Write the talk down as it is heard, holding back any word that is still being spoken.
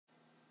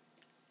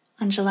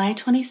On July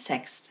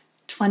 26,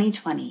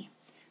 2020,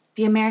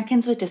 the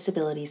Americans with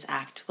Disabilities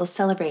Act will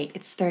celebrate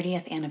its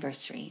 30th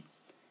anniversary.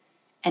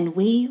 And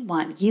we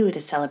want you to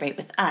celebrate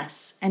with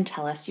us and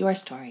tell us your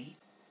story.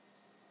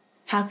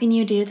 How can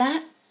you do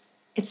that?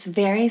 It's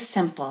very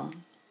simple.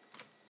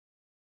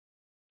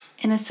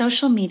 In a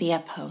social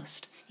media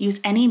post,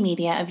 use any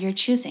media of your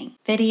choosing,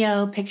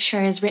 video,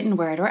 pictures, written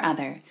word, or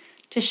other,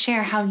 to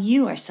share how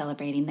you are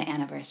celebrating the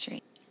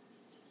anniversary.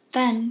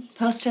 Then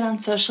post it on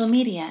social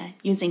media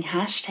using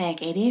hashtag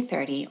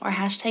ADA30 or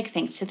hashtag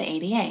thanks to the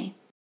ADA.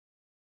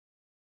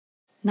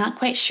 Not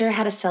quite sure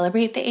how to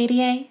celebrate the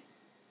ADA?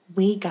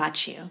 We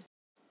got you.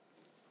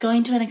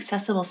 Going to an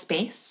accessible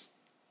space?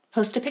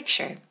 Post a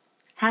picture.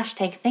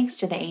 Hashtag thanks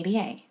to the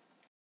ADA.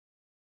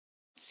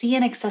 See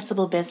an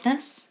accessible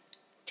business?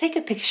 Take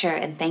a picture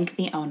and thank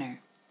the owner.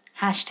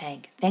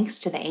 Hashtag thanks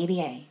to the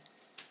ADA.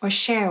 Or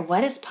share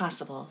what is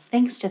possible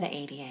thanks to the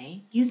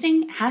ADA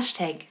using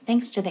hashtag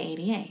thanks to the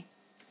ADA.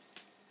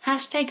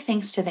 Hashtag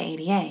thanks to the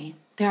ADA.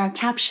 There are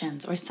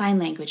captions or sign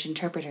language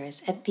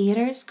interpreters at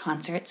theaters,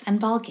 concerts, and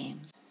ball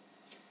games.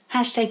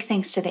 Hashtag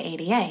thanks to the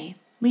ADA.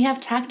 We have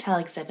tactile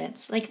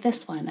exhibits like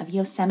this one of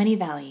Yosemite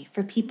Valley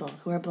for people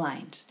who are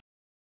blind.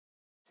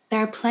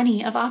 There are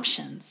plenty of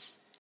options.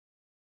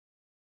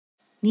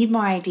 Need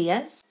more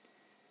ideas?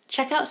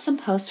 Check out some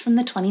posts from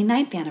the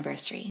 29th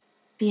anniversary.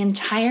 The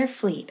entire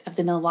fleet of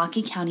the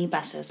Milwaukee County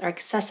buses are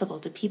accessible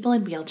to people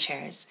in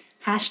wheelchairs.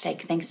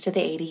 Hashtag thanks to the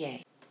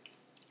ADA.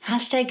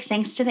 Hashtag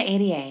thanks to the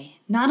ADA.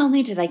 Not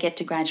only did I get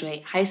to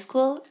graduate high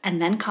school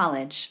and then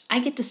college,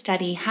 I get to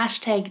study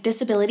hashtag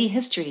disability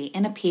history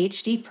in a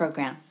PhD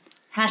program.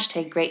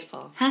 Hashtag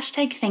grateful.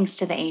 Hashtag thanks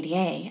to the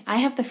ADA. I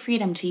have the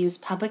freedom to use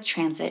public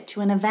transit to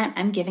an event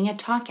I'm giving a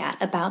talk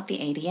at about the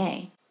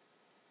ADA.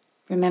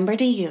 Remember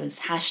to use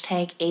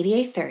hashtag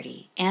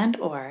ADA30 and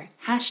or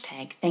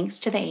hashtag thanks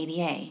to the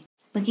ADA.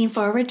 Looking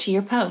forward to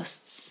your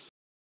posts.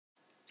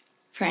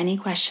 For any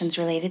questions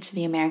related to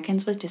the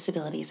Americans with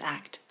Disabilities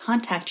Act,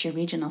 contact your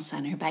regional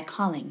center by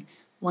calling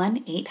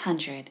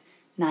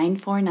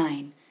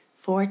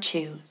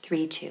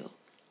 1-800-949-4232.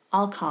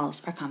 All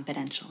calls are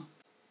confidential.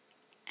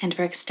 And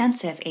for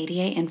extensive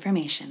ADA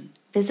information,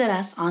 visit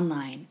us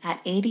online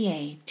at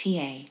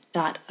adata.org.